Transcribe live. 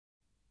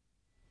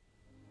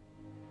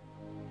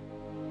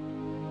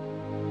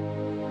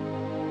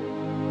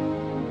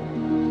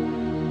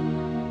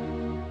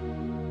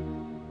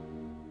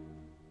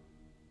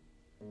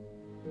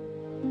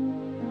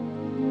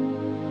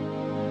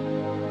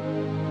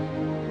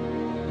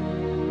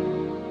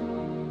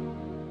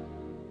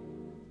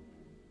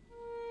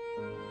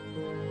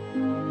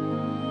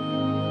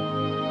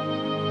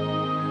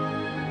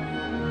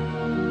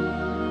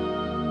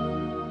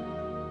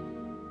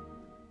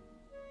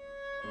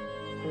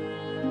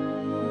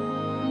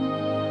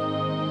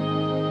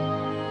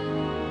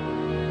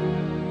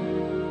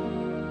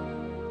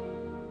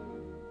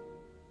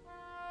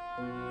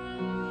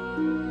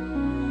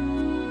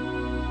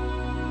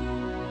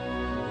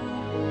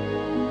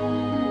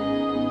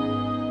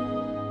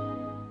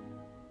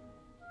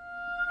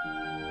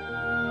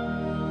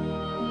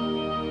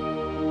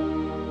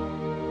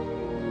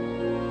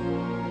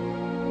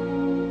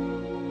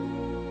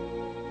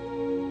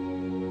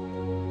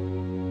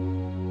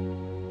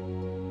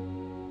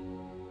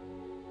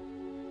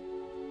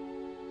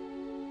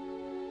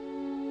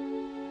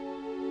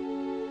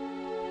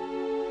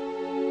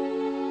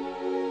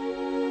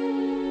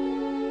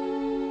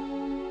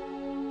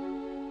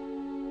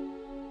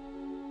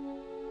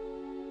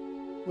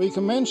We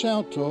commence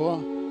our tour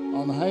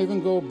on the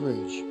Havengore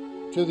Bridge.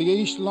 To the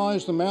east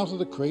lies the mouth of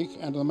the creek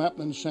and the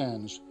Mapland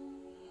Sands.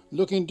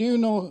 Looking due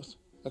north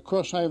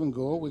across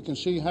Havengore, we can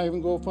see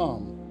Havengore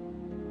Farm.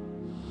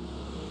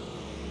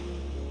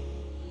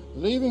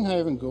 Leaving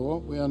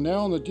Havengore, we are now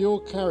on the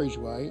dual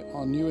carriageway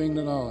on New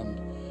England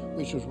Island,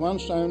 which was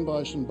once owned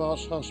by St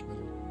Bart's Hospital.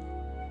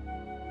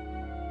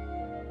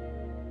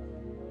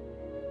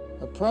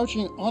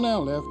 Approaching on our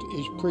left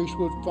is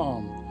Priestwood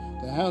Farm,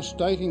 the house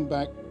dating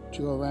back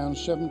to around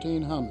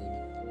 1700.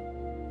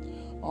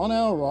 On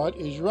our right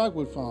is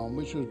Rugwood Farm,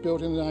 which was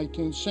built in the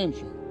 18th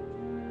century.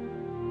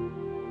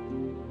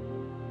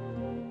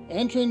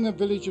 Entering the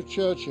village of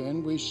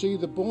Churchend, we see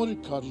the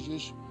boarded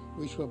cottages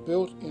which were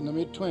built in the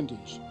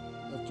mid-20s.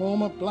 The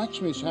former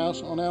blacksmith's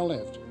house on our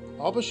left.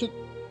 Opposite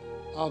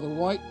are the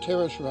White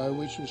Terrace Row,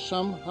 which was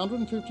some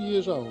 150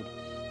 years old,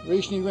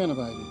 recently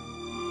renovated.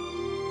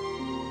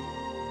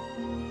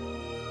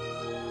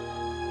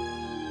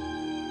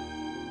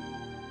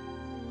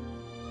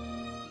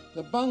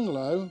 The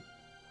bungalow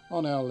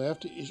on our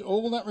left is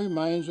all that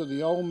remains of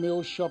the old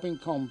mill shopping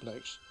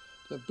complex.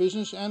 The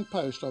business and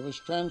post office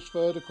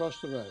transferred across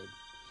the road.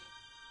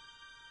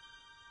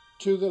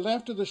 To the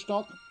left of the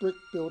stock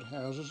brick-built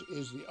houses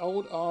is the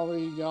old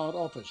RE Yard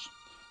office,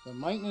 the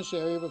maintenance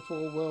area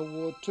before World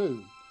War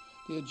II.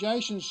 The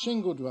adjacent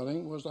single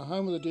dwelling was the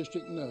home of the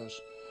district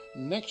nurse.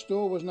 Next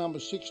door was number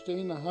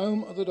 16, the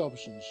home of the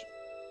Dobsons.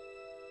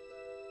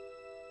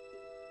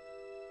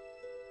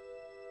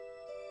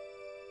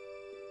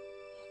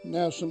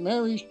 Now St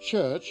Mary's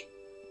Church,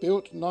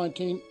 built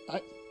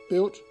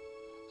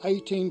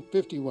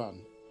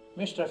 1851.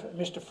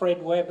 Mr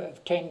Fred Webb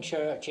of 10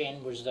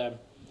 Churchend was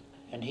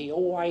and he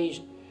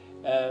always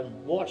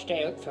watched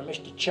out for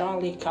Mr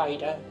Charlie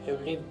Cater, who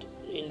lived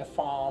in the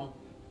farm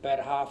about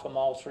a half a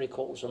mile,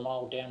 3/4 of a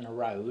mile down the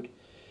road,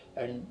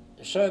 and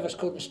the service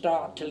couldn't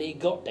start till he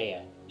got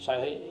there.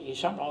 So he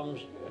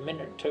sometimes a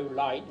minute or two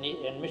late,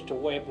 and Mr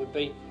Webb would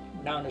be,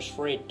 known as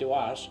Fred to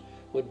us,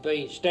 would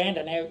be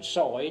standing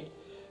outside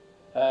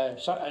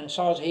so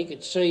as he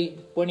could see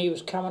when he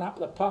was coming up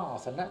the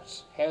path, and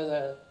that's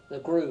how the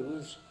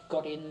grooves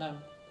got in the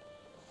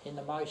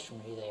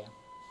masonry there.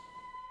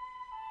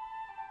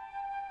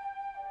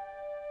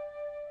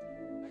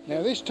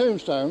 Now this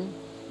tombstone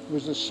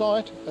was the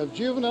site of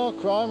juvenile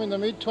crime in the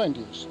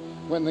mid-20s,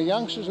 when the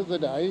youngsters of the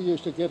day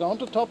used to get on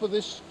top of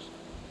this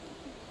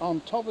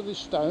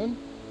stone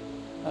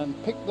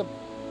and pick the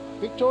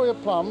Victoria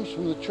plums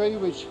from the tree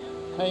which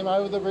came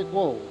over the brick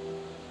wall.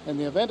 In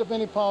the event of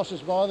any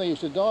passers-by, they used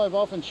to dive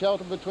off and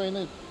shelter between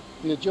the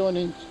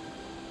adjoining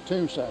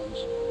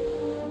tombstones.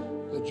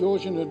 The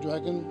Georgian and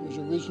Dragon was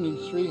originally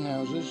 3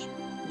 houses,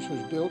 which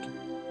was built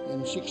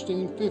in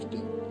 1650.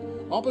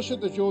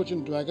 Opposite the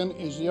Georgian Dragon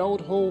is the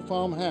old Hall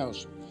Farm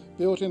house,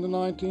 built in the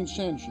 19th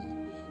century.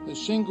 The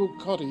single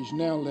cottage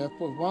now left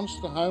was once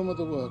the home of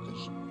the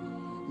workers,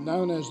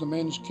 known as the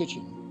men's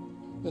kitchen.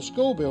 The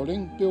school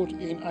building, built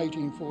in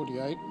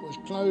 1848, was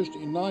closed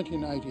in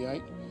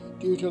 1988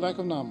 due to lack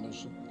of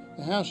numbers.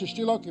 The house is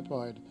still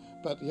occupied,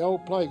 but the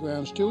old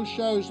playground still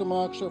shows the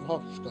marks of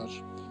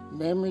hopscotch,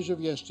 memories of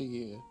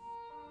yesteryear.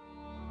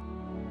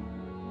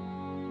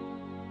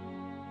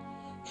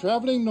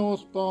 Travelling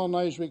north by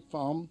Nayswick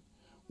Farm,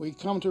 we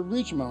come to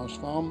Ridgemarsh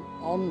Farm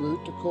en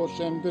route to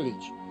Cortsend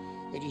Village.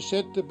 It is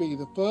said to be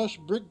the first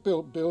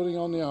brick-built building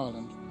on the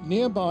island.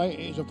 Nearby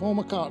is a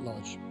former cart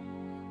lodge,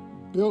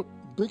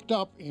 bricked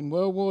up in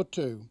World War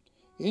II.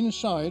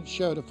 Inside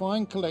showed a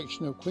fine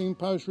collection of queen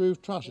post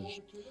roof trusses,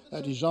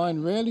 a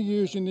design rarely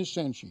used in this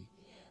century.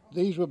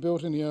 These were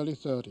built in the early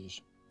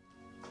 30s.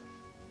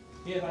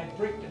 Yeah, they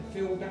bricked and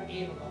filled up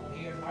in along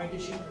here and made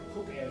this into a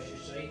cookhouse, you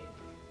see,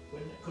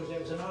 because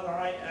there was another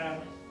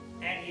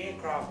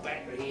anti-aircraft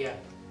battery here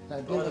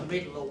by the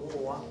middle of the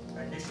war,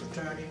 and this was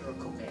turned into a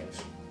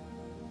cookhouse.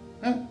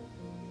 Huh?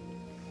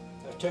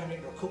 They turned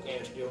into a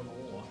cookhouse during the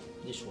war,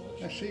 this was.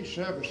 That's sea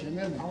servicing,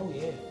 isn't it? Oh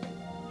yeah,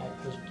 that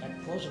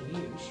was of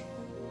use.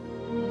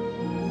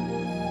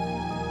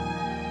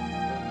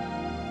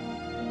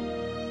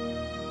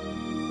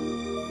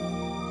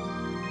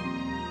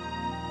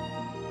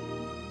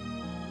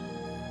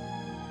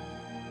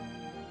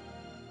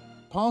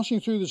 Passing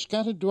through the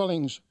scattered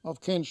dwellings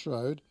of Kent's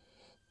Road,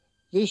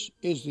 this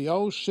is the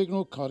old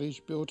signal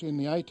cottage built in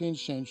the 18th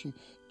century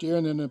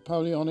during the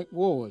Napoleonic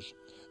Wars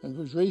and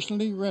was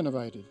recently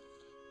renovated.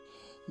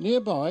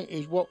 Nearby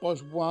is what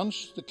was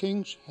once the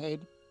King's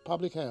Head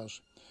public house,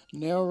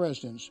 now a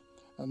residence,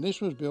 and this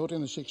was built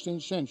in the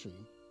 16th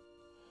century.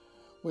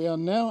 We are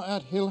now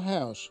at Hill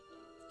House,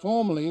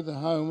 formerly the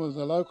home of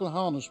the local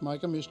harness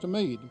maker Mr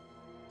Mead.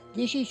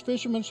 This is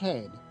Fisherman's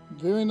Head,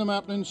 viewing the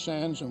Mapland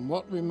Sands and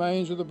what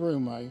remains of the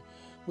Broomway,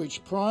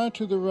 which prior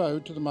to the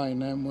road to the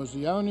mainland was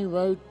the only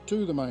road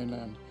to the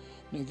mainland,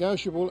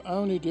 negotiable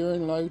only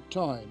during low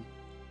tide.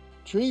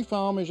 Tree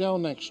Farm is our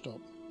next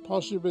stop,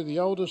 possibly the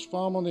oldest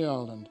farm on the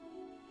island.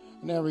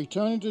 Now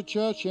returning to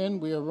Churchend,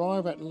 we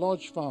arrive at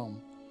Lodge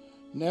Farm,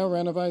 now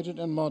renovated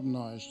and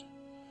modernised.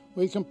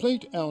 We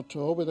complete our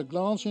tour with a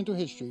glance into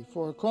history,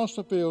 for across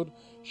the field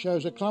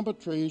shows a clump of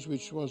trees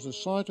which was the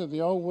site of the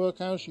old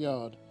workhouse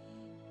yard.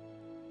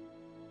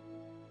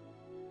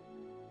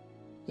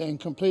 Then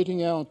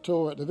completing our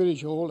tour at the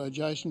village hall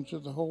adjacent to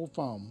the Hall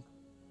farm.